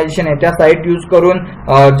ऑर्गनायझेशन आहे त्या साईट यूज करून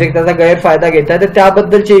जे त्याचा गैरफायदा घेतात तर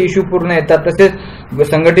त्याबद्दलचे इश्यू पूर्ण येतात. तसेच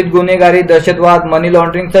संघटित गुन्हेगारी, दहशतवाद, मनी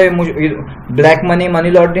लॉन्ड्रिंगचा, ब्लॅक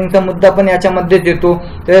मनी लॉन्ड्रिंगचा मुद्दा पण याच्यामध्येच येतो.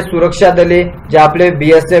 तसेच सुरक्षा दले, जे आपले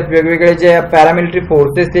BSF, वेगवेगळे जे पॅरामिलिटरी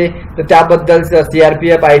फोर्सेस आहे तर त्याबद्दल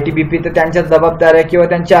CRPF, ITBP, तर त्यांच्या जबाबदाऱ्या किंवा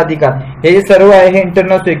त्यांचे अधिकार, हे सर्व आहे हे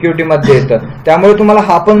इंटरनल सिक्युरिटीमध्ये येतं. त्यामुळे तुम्हाला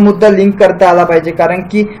हा पण मुद्दा लिंक करता आला पाहिजे, कारण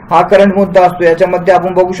की हा करंट मुद्दा असतो. याच्यामध्ये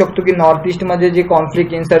आपण बघू शकतो की नॉर्थ ईस्ट मध्ये जे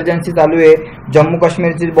कॉन्फ्लिक्ट, इन्सर्जन्सी चालू आहे, जम्मू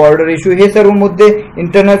काश्मीरचे बॉर्डर इश्यू, हे सर्व मुद्दे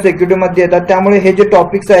इंटरनल सिक्युरिटीमध्ये येतात. त्यामुळे हे जे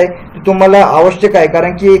टॉपिक्स आहे ते तुम्हाला आवश्यक आहे,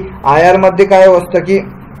 कारण की IR मध्ये काय असतं की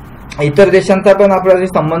इतर देशांचा पण आपल्याला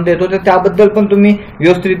संबंध येतो, तर त्याबद्दल पण तुम्ही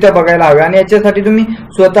व्यवस्थितरित्या बघायला हवे. आणि याच्यासाठी तुम्ही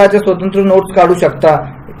स्वतःचे स्वतंत्र नोट्स काढू शकता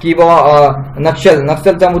की बाबा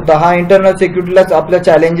नक्षलचा मुद्दा हा इंटरनल सिक्युरिटीलाच आपला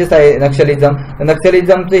चॅलेंजेस आहे.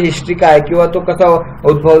 नक्षलिझमची हिस्ट्री काय किंवा तो कसा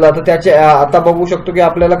उद्भवला, तर त्याचे आता बघू शकतो की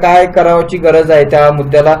आपल्याला काय करावयाची गरज आहे, त्या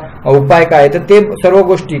मुद्द्याला उपाय काय, तर ते सर्व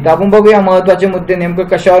गोष्टी आपण बघूया. महत्वाचे मुद्दे नेमकं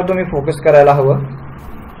कशावर तुम्ही फोकस करायला हवं.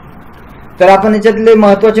 तर आपण याच्यातले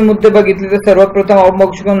महत्वाचे मुद्दे बघितले तर सर्वात प्रथम आपण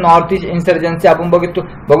बघू शकतो नॉर्थ ईस्ट इन्सर्जन्सी. आपण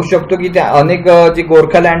बघू शकतो की त्या अनेक जे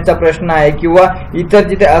गोरखालँडचा प्रश्न आहे किंवा इतर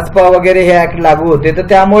जिथे अस्पा वगैरे हे ऍक्ट लागू होते, तर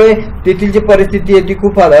त्यामुळे तेथील जी परिस्थिती आहे ती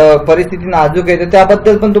खूप परिस्थिती नाजूक आहे. तर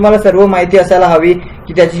त्याबद्दल पण तुम्हाला सर्व माहिती असायला हवी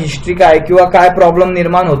की त्याची हिस्ट्री काय किंवा काय प्रॉब्लेम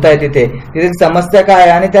निर्माण होत आहे तिथे समस्या काय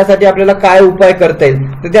आहे आणि त्यासाठी आपल्याला काय उपाय करता येईल.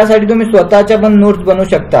 तर त्यासाठी तुम्ही स्वतःच्या पण नोट्स बनवू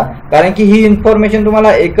शकता, कारण की ही इन्फॉर्मेशन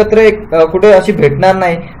तुम्हाला एकत्र कुठे अशी भेटणार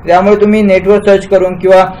नाही. त्यामुळे तुम्ही नेटवर सर्च करून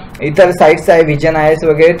किंवा इतर साइट्स आहे, विजन IAS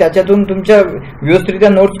वगैरे, त्याच्यातून तुमच्या व्यवस्थितरित्या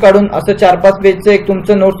नोट्स काढून असं 4-5 पेजचं एक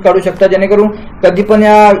तुमचं नोट्स काढू शकता, जेणेकरून कधी पण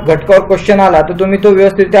या घटकावर क्वेश्चन आला तर तुम्ही तो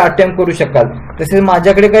व्यवस्थितरित्या अटेम्प्ट करू शकाल. तसेच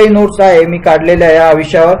माझ्याकडे काही नोट्स आहे मी काढलेल्या आहे या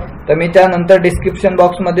विषयावर, तर मी त्यानंतर डिस्क्रिप्शन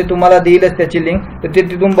बॉक्समध्ये तुम्हाला देईलच त्याची लिंक, तर ते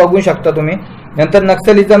तिथून बघू शकता तुम्ही. नंतर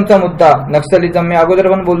नक्सलिझमचा मुद्दा. नक्सलिझम मी अगोदर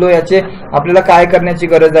पण बोललो, याचे आपल्याला काय करण्याची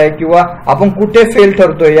गरज आहे किंवा आपण कुठे फेल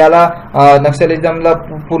ठरतोय याला नक्सलिझमला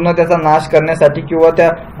पूर्ण त्याचा नाश करण्यासाठी किंवा त्या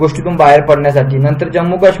गोष्टीतून बाहेर पडण्यासाठी. नंतर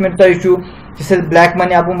जम्मू काश्मीरचा इश्यू, तसेच ब्लॅक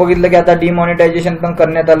मनी. आपण बघितलं की आता डिमॉनिटायझेशन पण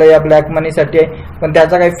करण्यात आलं या ब्लॅक मनीसाठी, पण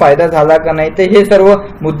त्याचा काही फायदा झाला का नाही, तर हे सर्व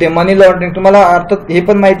मुद्दे. मनी लॉन्ड्रिंग, तुम्हाला अर्थात हे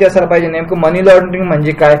पण माहिती असायला पाहिजे नेमकं मनी लॉन्ड्रिंग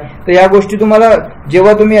म्हणजे काय. तर या गोष्टी तुम्हाला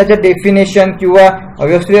जेव्हा तुम्ही याच्या डेफिनेशन किंवा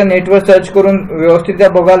व्यवस्थित नेटवर सर्च करून व्यवस्थित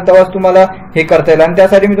बघाल तेव्हाच तुम्हाला हे करता येईल. आणि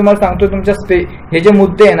त्यासाठी मी तुम्हाला सांगतो तुमच्या हे जे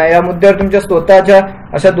मुद्दे आहे ना, या मुद्द्यावर तुमच्या स्वतःच्या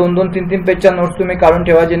अशा 2-2, 3-3 पेजच्या नोट्स तुम्ही काढून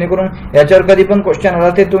ठेवा, जेणेकरून याच्यावर कधी पण क्वेश्चन आला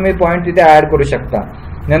ते तुम्ही पॉईंट तिथे ऍड करू शकता.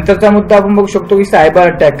 नंतरचा मुद्दा आपण बघू शकतो की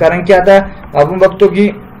सायबर अटॅक, कारण की आता आपण बघतो की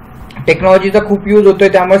टेक्नॉलॉजीचा खूप यूज होतोय,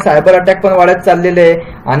 त्यामुळे सायबर अटॅक पण वाढत चाललेले आहे.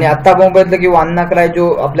 आणि आता आपण बघितलं की वान्नाक्राय जो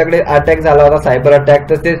आपल्याकडे अटॅक झाला होता, सायबर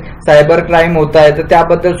अटॅक, तसेच सायबर क्राईम होत आहे, तर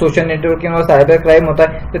त्याबद्दल सोशल नेटवर्किंग व सायबर क्राईम होत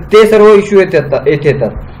आहे, तर ते सर्व इश्यू येतात.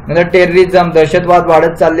 नंतर टेररिझम, दहशतवाद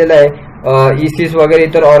वाढत चाललेला आहे, ISIS वगैरे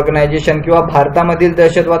इतर ऑर्गनायझेशन किंवा भारतामधील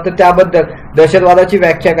दहशतवाद. तर त्याबद्दल दहशतवादाची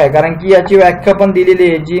व्याख्या काय, कारण की याची व्याख्या पण दिलेली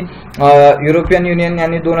आहे, जी युरोपियन युनियन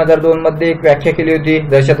यांनी 2002 मध्ये एक व्याख्या केली होती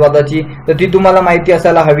दहशतवादाची, तर ती तुम्हाला माहिती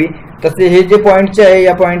असायला हवी. तसे हे जे पॉईंटचे आहे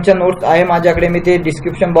या पॉईंटच्या नोट्स आहे माझ्याकडे, मी ते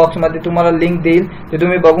डिस्क्रिप्शन बॉक्समध्ये तुम्हाला लिंक देईल, ते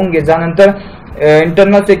तुम्ही बघून घ्या. नंतर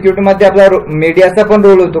इंटरनल सिक्युरिटीमध्ये आपला मीडियाचा पण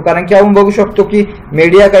रोल होतो, कारण की आपण बघू शकतो की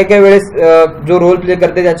मीडिया काही काही वेळेस जो रोल प्ले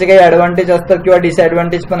करते त्याचे काही ऍडव्हान्टेज असतात किंवा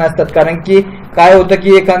डिसएडव्हान्टेज पण असतात. कारण की काय होतं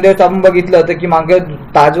की एखाद्या वेळेस आपण बघितलं होतं की मागे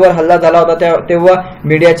ताजवर हल्ला झाला होता, तेव्हा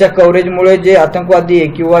मीडियाच्या कव्हरेजमुळे जे आतंकवादी आहे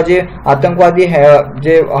किंवा जे आतंकवादी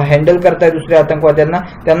जे हँडल करतायत दुसऱ्या आतंकवाद्यांना,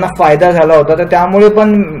 त्यांना फायदा झाला होता. तर त्यामुळे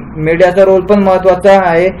पण मीडियाचा रोल पण महत्वाचा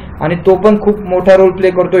आहे आणि तो पण खूप मोठा रोल प्ले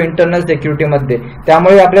करतो इंटरनल सिक्युरिटीमध्ये.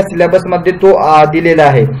 त्यामुळे आपल्या सिलेबसमध्ये तो दिलेला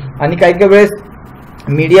आहे. आणि काही काही वेळेस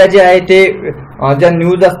मीडिया जे आहे ते ज्या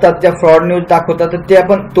न्यूज असतात, ज्या फ्रॉड न्यूज दाखवतात, तर ते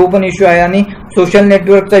तो पण इश्यू आहे. आणि सोशल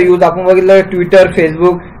नेटवर्कचा यूज आपण बघितलं, ट्विटर,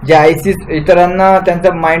 फेसबुक जे आयसिस इतरांना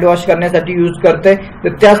त्यांचा माइंड वॉश करण्यासाठी यूज करते,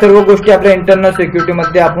 तर त्या सर्व गोष्टी आपल्या इंटरनल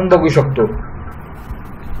सिक्युरिटीमध्ये आपण बघू शकतो.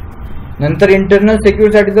 नंतर इंटरनल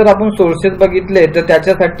सिक्युरिटीसाठी जर आपण सोर्सेस बघितले तर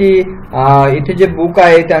त्याच्यासाठी इथे जे बुक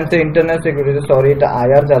आहे त्यांचं इंटरनल सिक्युरिटी, सॉरी इथं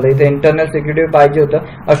IR झालं, इथे इंटरनल सिक्युरिटी पाहिजे होतं.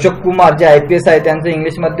 अशोक कुमार जे IPS आहे त्यांचं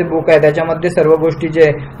इंग्लिशमध्ये बुक आहे, त्याच्यामध्ये सर्व गोष्टी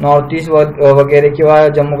जे नॉर्थ ईस्ट वगैरे किंवा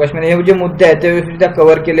जम्मू काश्मीर हे जे मुद्दे आहेत ते व्यवस्थित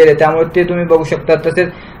कव्हर केलेले, त्यामुळे ते तुम्ही बघू शकता.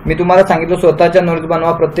 तसेच मी तुम्हाला सांगितलं स्वतःच्या नोट्स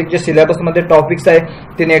बनवा, प्रत्येक जे सिलेबसमध्ये टॉपिक्स आहे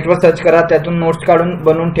ते नेटवर सर्च करा, त्यातून नोट्स काढून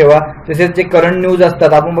बनवून ठेवा. तसेच जे करंट न्यूज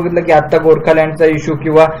असतात, आपण बघितलं की आता गोरखालँडचा इश्यू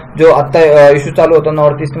किंवा जो आता इश्यू चालू होता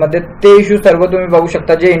नॉर्थ ईस्ट मध्ये, ते इश्यू सर्व तुम्ही बघू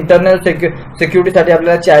शकता जे इंटरनल सिक्युरिटीसाठी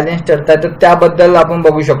आपल्याला चॅलेंज ठरतात, तर त्याबद्दल आपण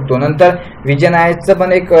बघू शकतो. नंतर विजन IASचं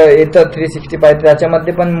पण एक येतं 365,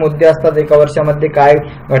 त्याच्यामध्ये पण मुद्दे असतात एका वर्षामध्ये काय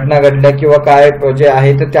घटना घडल्या किंवा काय जे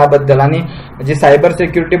आहे तर त्याबद्दल. आणि जे सायबर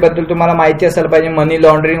सिक्युरिटी बद्दल तुम्हाला माहिती असायला पाहिजे, मनी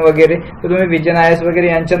लॉन्ड्रिंग वगैरे, तर तुम्ही विजन IAS वगैरे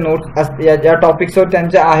यांच्या नोट्स या टॉपिक्सवर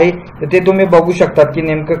त्यांच्या आहे, तर ते तुम्ही बघू शकतात की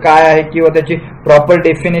नेमकं काय आहे किंवा त्याची प्रॉपर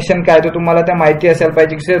डेफिनेशन काय, तर तुम्हाला त्या माहिती असायला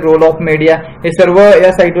पाहिजे की रोल ऑफ मीडिया, हे सर्व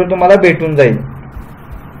या साईटवर तुम्हाला भेटून जाईल.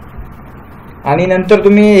 आणि नंतर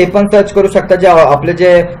तुम्ही हे पण सर्च करू शकता जे आपले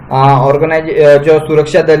जे जो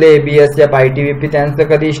सुरक्षा दल आहे, BSF, ITBP, त्यांचं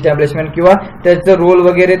कधी इस्टॅब्लिशमेंट किंवा त्याचं रोल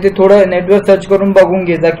वगैरे ते थोडं नेटवर सर्च करून बघून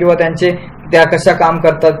घ्यायचा, किंवा त्या कशा काम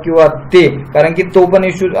करतात किंवा ते, कारण की तो पण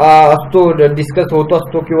इश्यू असतो, डिस्कस होत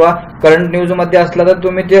असतो, किंवा करंट न्यूज मध्ये असला तर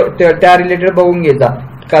तुम्ही त्या रिलेटेड बघून घ्यायचा,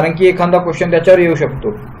 कारण की एखादा क्वेश्चन त्याच्यावर येऊ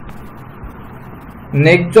शकतो.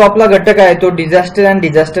 नेक्स्ट जो आपला घटक आहे तो डिझास्टर अँड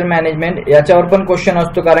डिझास्टर मॅनेजमेंट, याच्यावर पण क्वेश्चन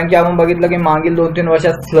असतो, कारण की आपण बघितलं की मागील 2-3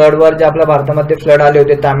 वर्षात फ्लडवर जे आपल्या भारतामध्ये फ्लड आले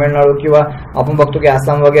होते, तामिळनाडू किंवा आपण बघतो की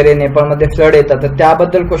आसाम वगैरे नेपाळमध्ये फ्लड येतात, तर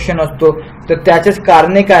त्याबद्दल क्वेश्चन असतो. तर त्याचेच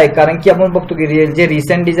कारणे काय, कारण की आपण बघतो की जे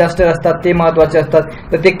रिसेंट डिझास्टर असतात ते महत्वाचे असतात,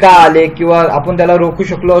 तर ते का आले किंवा आपण त्याला रोखू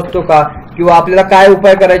शकलो असतो का, किंवा आपल्याला काय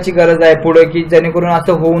उपाय करायची गरज आहे पुढे की जेणेकरून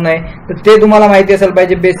असं होऊ नये, तर ते तुम्हाला माहिती असायला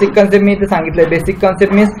पाहिजे. बेसिक कन्सेप्ट मी इथे सांगितलंय. बेसिक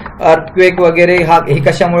कन्सेप्ट मीन्स अर्थक्वेक वगैरे हे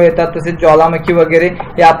कशामुळे येतात, तसेच ज्वालामुखी वगैरे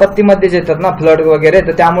हे आपत्तीमध्येच येतात ना, फ्लड वगैरे,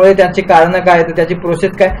 तर त्यामुळे त्याची कारणं काय, तर त्याची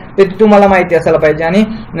प्रोसेस काय, ते तुम्हाला माहिती असायला पाहिजे. आणि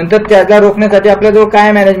नंतर त्याला रोखण्यासाठी आपल्याजवळ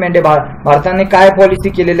काय मॅनेजमेंट आहे, भारताने काय पॉलिसी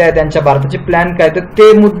केलेली आहे, त्यांच्या भारताचे प्लॅन काय, तर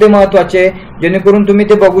ते मुद्दे महत्वाचे आहे, जेणेकरून तुम्ही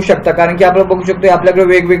ते बघू शकता. कारण की आपण बघू शकतो आपल्याकडे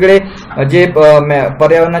वेगवेगळे जे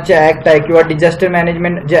पर्यावरणाचे ऍक्ट आहे किंवा डिझास्टर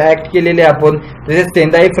मॅनेजमेंट जे ऍक्ट केलेले आपण, तसेच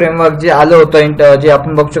सेंदाई फ्रेमवर्क जे आलं होतं, जे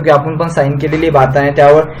आपण बघू शकतो आपण पण साईन केलेली भारताने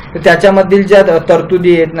त्यावर, तर त्याच्यामधील ज्या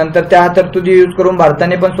तरतुदी आहेत, नंतर त्या तरतुदी यूज करून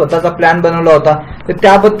भारताने पण स्वतःचा प्लॅन बनवला होता, तर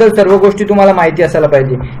त्याबद्दल सर्व गोष्टी तुम्हाला माहिती असायला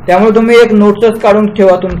पाहिजे. त्यामुळे तुम्ही एक नोट्सच काढून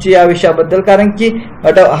ठेवा तुमची या विषयाबद्दल, कारण की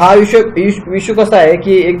हा विषय कसा आहे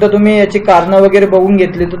की एकदा तुम्ही याची कारणं वगैरे बघून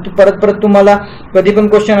घेतली तर परत तुम्हाला कधी पण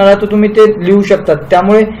क्वेश्चन आला तर तुम्ही ते लिहू शकतात,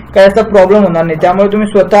 त्यामुळे काय असा प्रॉब्लेम होणार नाही. त्यामुळे तुम्ही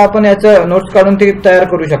स्वतः पण याचं नोट्स काढून ते तयार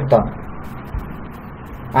करू शकता.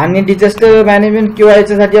 आणि डिझास्टर मॅनेजमेंट किंवा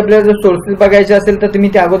याच्यासाठी आपल्याला जर सोर्सेस बघायचे असेल तर मी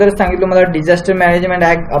त्या अगोदरच सांगितलं, मला डिझास्टर मॅनेजमेंट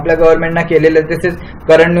ऍक्ट आपल्या गव्हर्नमेंटनं केलेलं आहे, तसेच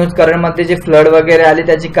करंट न्यूज, करंटमध्ये जे फ्लड वगैरे आले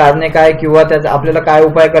त्याची कारणे काय किंवा त्याचा आपल्याला काय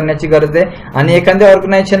उपाय करण्याची गरज आहे, आणि एखाद्या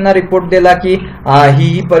ऑर्गनायझेशनना रिपोर्ट दिला की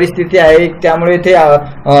ही परिस्थिती आहे, त्यामुळे ते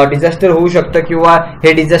डिझास्टर होऊ शकतं किंवा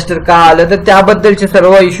हे डिझास्टर का आलं, तर त्याबद्दलचे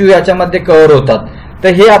सर्व इश्यू याच्यामध्ये कव्हर होतात. तर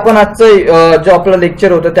हे आपण आजचं जो आपलं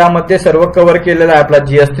लेक्चर होतं त्यामध्ये सर्व कव्हर केलेलं आहे, आपला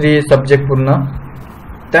GS3 सब्जेक्ट पूर्ण.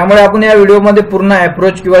 त्यामुळे आपण या व्हिडिओमध्ये पूर्ण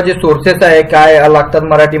अप्रोच किंवा जे सोर्सेस आहे काय लागतात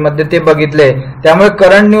मराठीमध्ये ते बघितले. त्यामुळे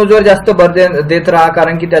करंट न्यूजवर जास्त भर देत राहा,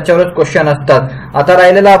 कारण की त्याच्यावरच क्वेश्चन असतात. आता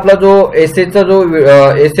राहिलेला आपला जो एसेचा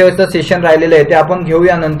एसेचं सेशन राहिलेलं आहे ते आपण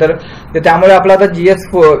घेऊया नंतर. तर त्यामुळे आपला आता GS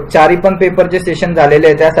 4 पण पेपरचे सेशन झालेले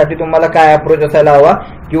आहे, त्यासाठी तुम्हाला काय अप्रोच असायला हवा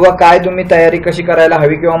किंवा काय तुम्ही तयारी कशी करायला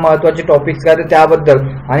हवी किंवा महत्वाचे टॉपिक्स काय त्याबद्दल.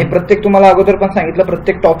 आणि प्रत्येक तुम्हाला अगोदर पण सांगितलं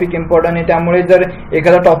प्रत्येक टॉपिक इम्पॉर्टंट आहे, त्यामुळे जर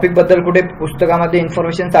एखाद्या टॉपिक बद्दल कुठे पुस्तकामध्ये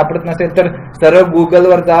इन्फॉर्मेशन सापडत नसेल तर सरळ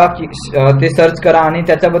गुगलवर जा, ते सर्च करा आणि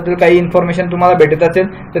त्याच्याबद्दल काही इन्फॉर्मेशन तुम्हाला भेटत असेल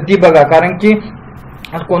तर ती बघा, कारण की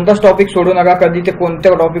कोणताच टॉपिक सोडू नका, कधी ते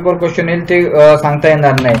कोणत्या टॉपिकवर क्वेश्चन येईल ते सांगता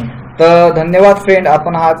येणार नाही. तर धन्यवाद फ्रेंड,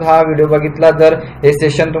 आपण आज हा व्हिडिओ बघितला. जर हे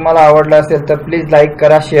सेशन तुम्हाला आवडलं असेल तर प्लीज लाईक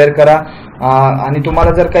करा, शेअर करा, आणि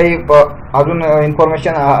तुम्हाला जर काही अजून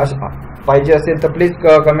इन्फॉर्मेशन पाहिजे असेल तर प्लीज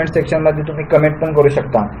कमेंट सेक्शनमध्ये तुम्ही कमेंट पण करू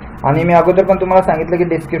शकता. आणि मी अगोदर पण तुम्हाला सांगितलं की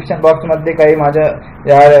डिस्क्रिप्शन बॉक्समध्ये काही माझ्या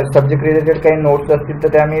या सब्जेक्ट रिलेटेड काही नोट्स असतील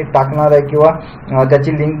तर त्या मी टाकणार आहे किंवा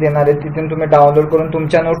त्याची लिंक देणार आहे, तिथून तुम्ही डाउनलोड करून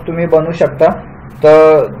तुमच्या नोट्स तुम्ही बनवू शकता.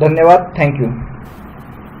 तर धन्यवाद, थँक्यू.